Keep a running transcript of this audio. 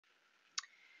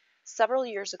Several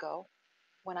years ago,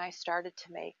 when I started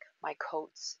to make my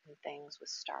coats and things with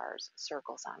stars and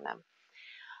circles on them,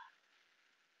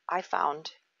 I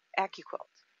found AccuQuilt.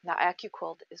 Now,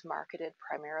 AccuQuilt is marketed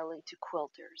primarily to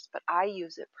quilters, but I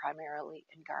use it primarily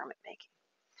in garment making.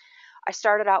 I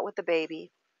started out with the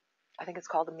baby, I think it's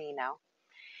called a Me now,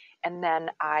 and then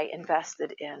I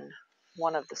invested in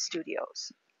one of the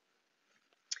studios.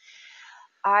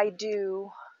 I do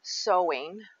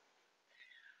sewing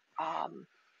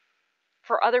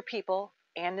for other people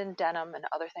and in denim and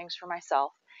other things for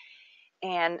myself,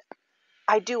 and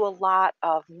I do a lot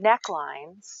of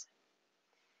necklines,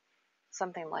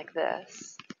 something like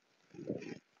this,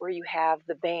 where you have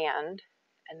the band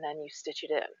and then you stitch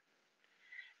it in.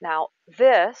 Now,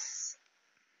 this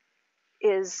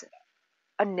is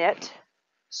a knit,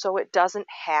 so it doesn't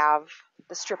have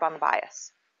the strip on the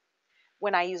bias.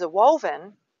 When I use a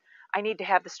woven, I need to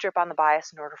have the strip on the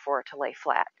bias in order for it to lay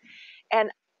flat.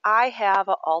 And I have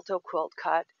an Alto quilt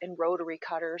cut and rotary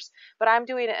cutters, but I'm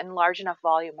doing it in large enough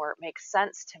volume where it makes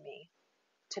sense to me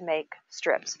to make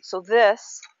strips. So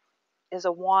this is a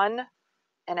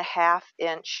 1.5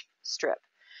 inch strip.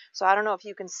 So I don't know if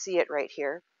you can see it right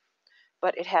here,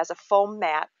 but it has a foam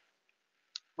mat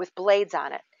with blades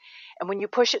on it. And when you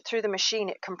push it through the machine,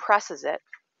 it compresses it.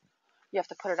 You have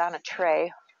to put it on a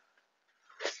tray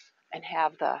and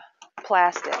have the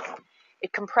plastic.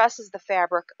 It compresses the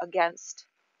fabric against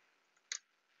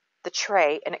the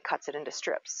tray and it cuts it into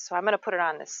strips. So I'm going to put it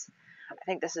on this. I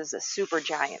think this is a super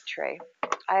giant tray.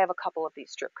 I have a couple of these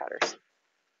strip cutters.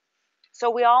 So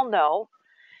we all know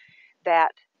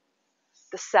that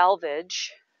the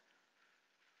selvage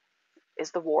is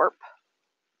the warp,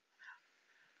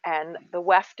 and the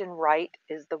weft and right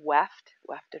is the weft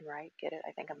and right. Get it?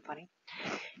 I think I'm funny.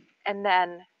 And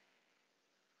then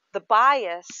the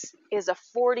bias is a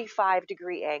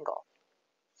 45-degree angle.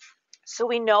 So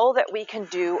we know that we can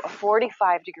do a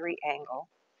 45-degree angle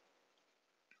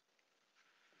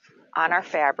on our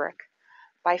fabric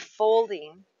by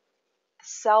folding the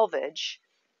selvage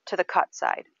to the cut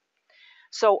side.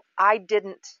 So I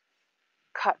didn't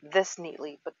cut this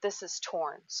neatly, but this is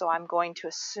torn. So I'm going to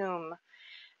assume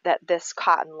that this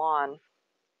cotton lawn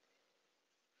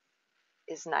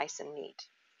is nice and neat.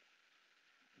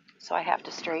 So I have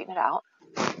to straighten it out.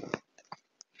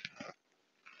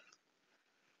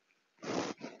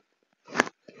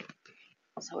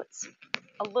 So it's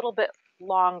a little bit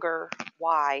longer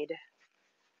wide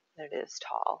than it is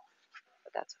tall,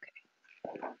 but that's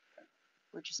okay.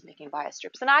 We're just making bias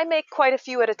strips. And I make quite a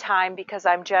few at a time because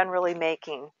I'm generally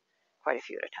making quite a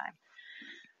few at a time.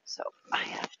 So I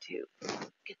have to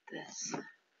get this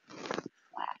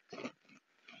flat.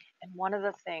 And one of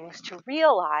the things to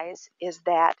realize is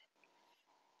that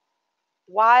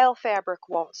while fabric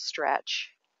won't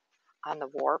stretch on the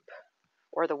warp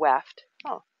or the weft,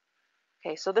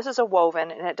 okay, so this is a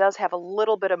woven and it does have a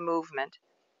little bit of movement.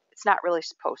 It's not really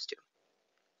supposed to.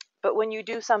 But when you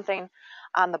do something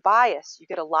on the bias, you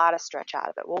get a lot of stretch out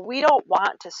of it. Well, we don't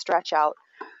want to stretch out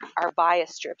our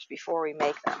bias strips before we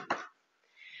make them.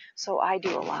 So I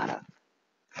do a lot of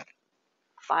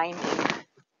finding.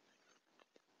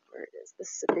 Where it is. This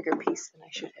is a bigger piece than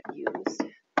I should have used.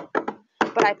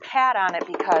 But I pat on it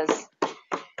because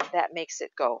that makes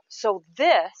it go. So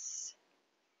this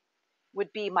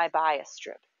would be my bias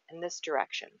strip in this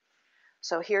direction.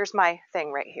 So here's my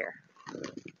thing right here.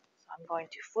 I'm going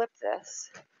to flip this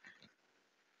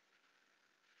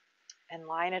and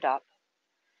line it up.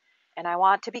 And I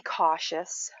want to be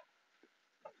cautious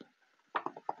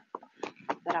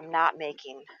that I'm not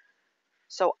making.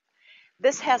 So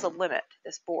this has a limit,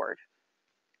 this board.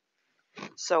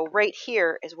 So right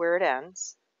here is where it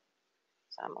ends.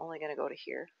 So I'm only going to go to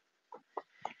here.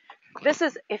 This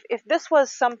is, if this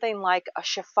was something like a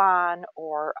chiffon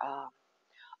or a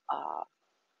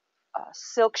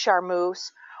silk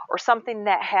charmeuse, or something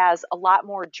that has a lot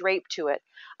more drape to it,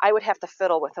 I would have to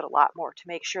fiddle with it a lot more to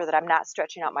make sure that I'm not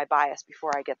stretching out my bias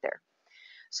before I get there.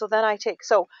 So then I take,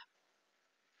 so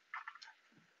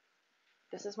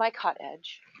this is my cut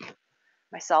edge.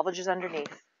 My selvage is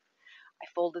underneath. I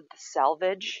folded the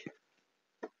selvage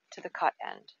to the cut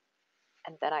end,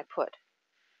 and then I put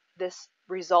this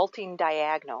resulting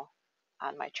diagonal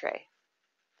on my tray.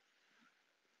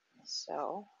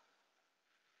 So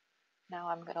now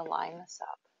I'm going to line this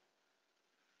up.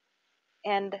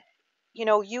 And, you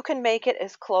know, you can make it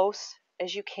as close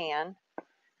as you can.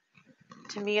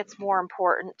 To me, it's more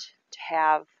important to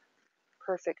have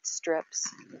perfect strips.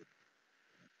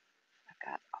 I've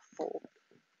got a fold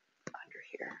under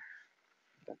here.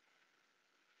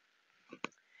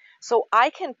 So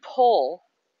I can pull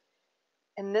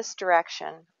in this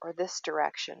direction or this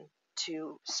direction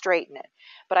to straighten it.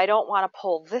 But I don't want to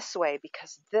pull this way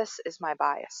because this is my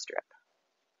bias strip.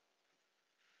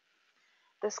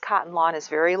 This cotton lawn is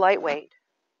very lightweight,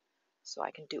 so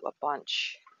I can do a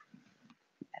bunch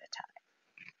at a time.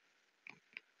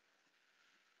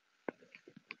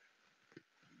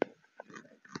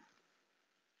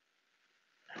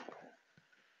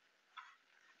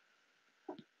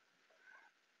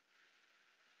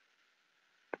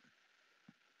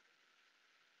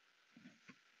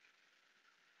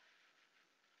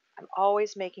 I'm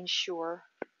always making sure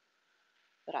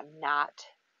that I'm not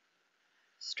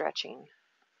stretching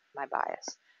my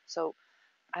bias. So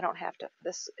I don't have to,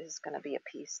 this is going to be a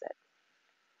piece that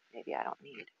maybe I don't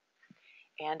need.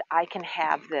 And I can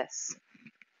have this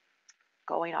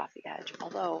going off the edge,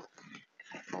 although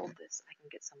if I fold this, I can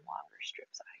get some longer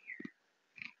strips out of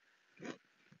here.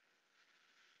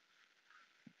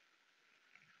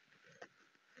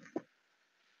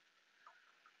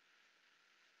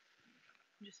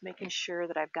 I'm just making sure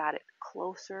that I've got it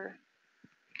closer.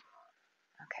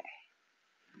 Okay.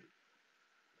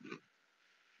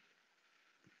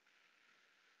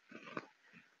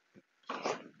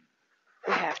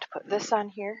 We have to put this on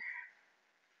here.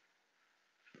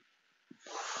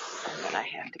 And then I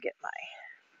have to get my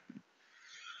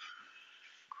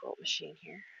quilt machine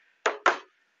here.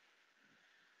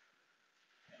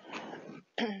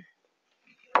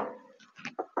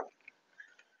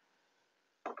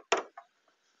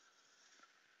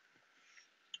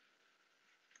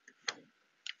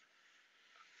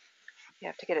 You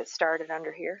have to get it started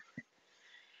under here.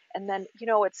 And then, you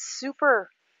know, it's super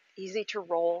easy to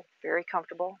roll, very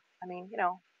comfortable. I mean, you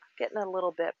know, getting a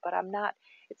little bit, but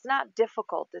it's not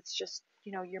difficult. It's just,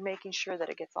 you know, you're making sure that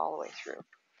it gets all the way through.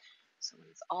 So when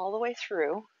it's all the way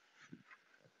through,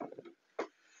 I'm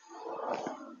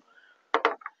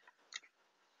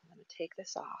going to take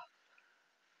this off.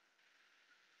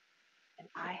 And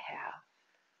I have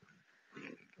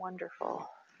wonderful,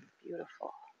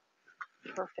 beautiful,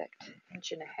 perfect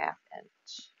inch and a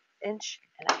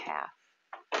half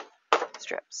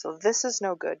strips. So this is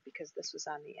no good because this was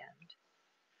on the end.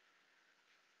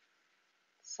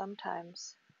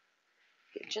 Sometimes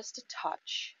get just a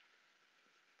touch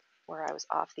where I was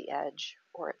off the edge,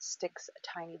 or it sticks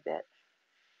a tiny bit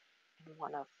in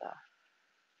one of the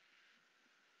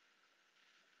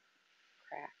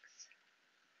cracks.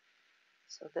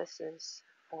 So this is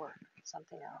for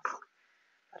something else.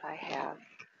 But I have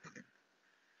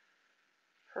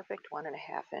perfect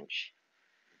 1.5 inch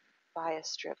bias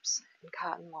strips in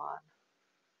cotton lawn,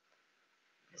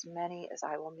 as many as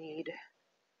I will need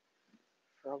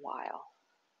for a while.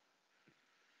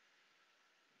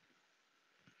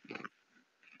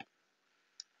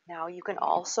 Now you can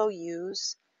also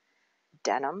use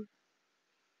denim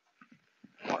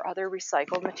or other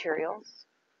recycled materials.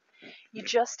 You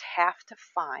just have to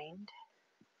find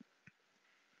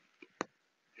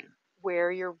where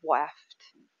your weft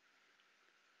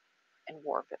and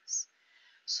warp is.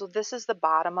 So this is the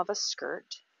bottom of a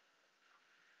skirt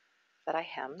that I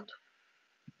hemmed,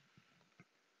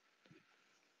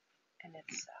 and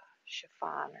it's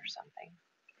chiffon or something.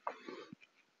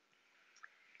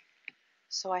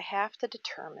 So I have to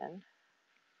determine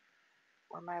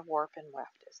where my warp and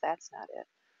weft is. That's not it.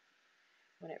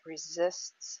 When it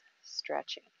resists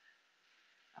stretching.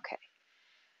 Okay,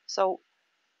 so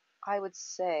I would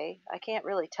say, I can't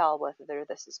really tell whether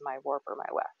this is my warp or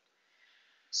my weft.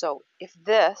 So if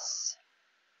this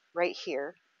right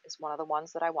here is one of the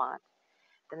ones that I want,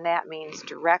 then that means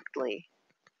directly,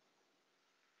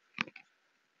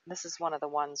 this is one of the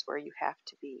ones where you have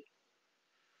to be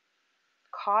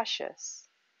cautious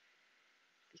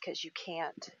because you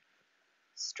can't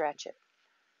stretch it.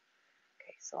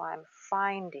 Okay, so I'm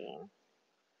finding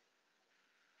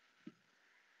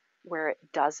where it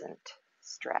doesn't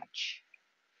stretch.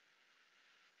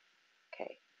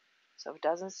 Okay, so it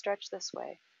doesn't stretch this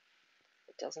way.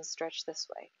 It doesn't stretch this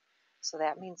way. So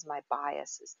that means my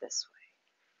bias is this way.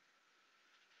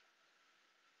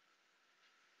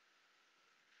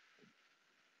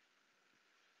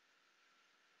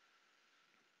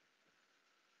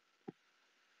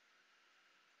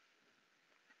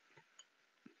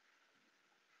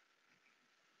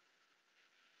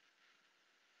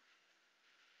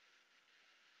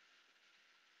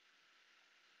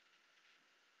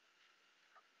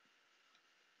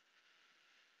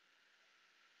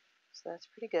 So that's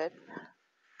pretty good.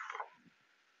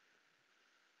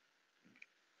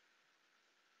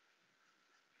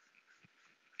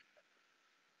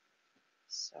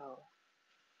 So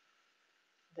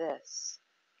this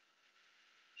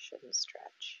shouldn't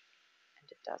stretch, and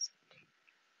it doesn't.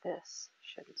 This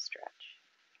shouldn't stretch,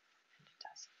 and it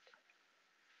doesn't.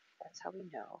 That's how we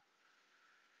know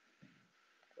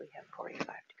that we have 45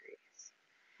 degrees.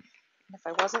 And if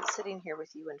I wasn't sitting here with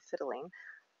you and fiddling,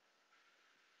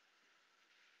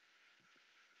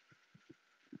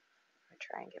 I'd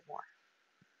try and get more.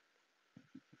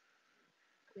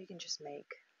 We can just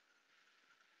make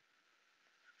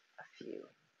a few.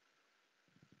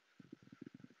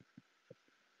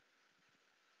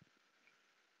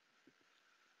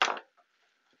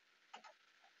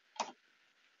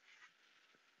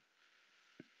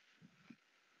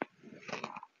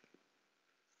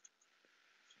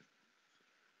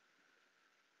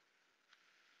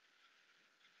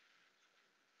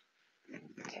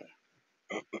 Okay.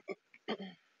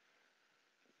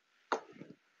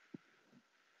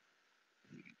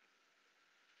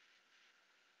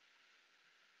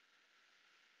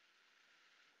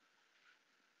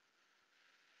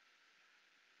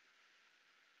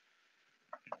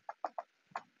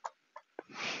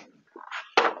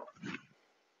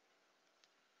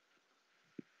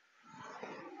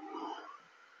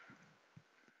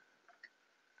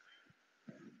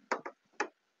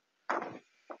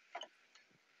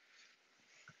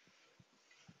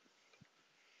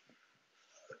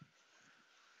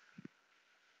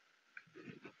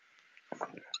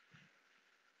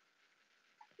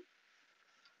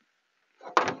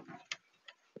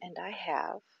 And I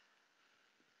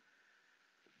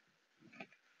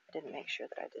didn't make sure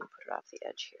that I didn't put it off the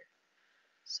edge here.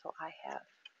 So I have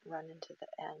run into the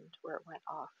end where it went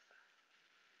off.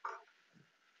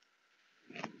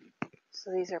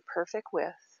 So these are perfect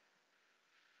width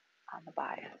on the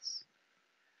bias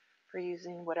for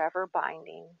using whatever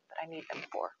binding that I need them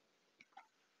for.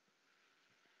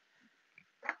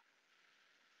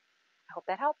 I hope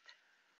that helped.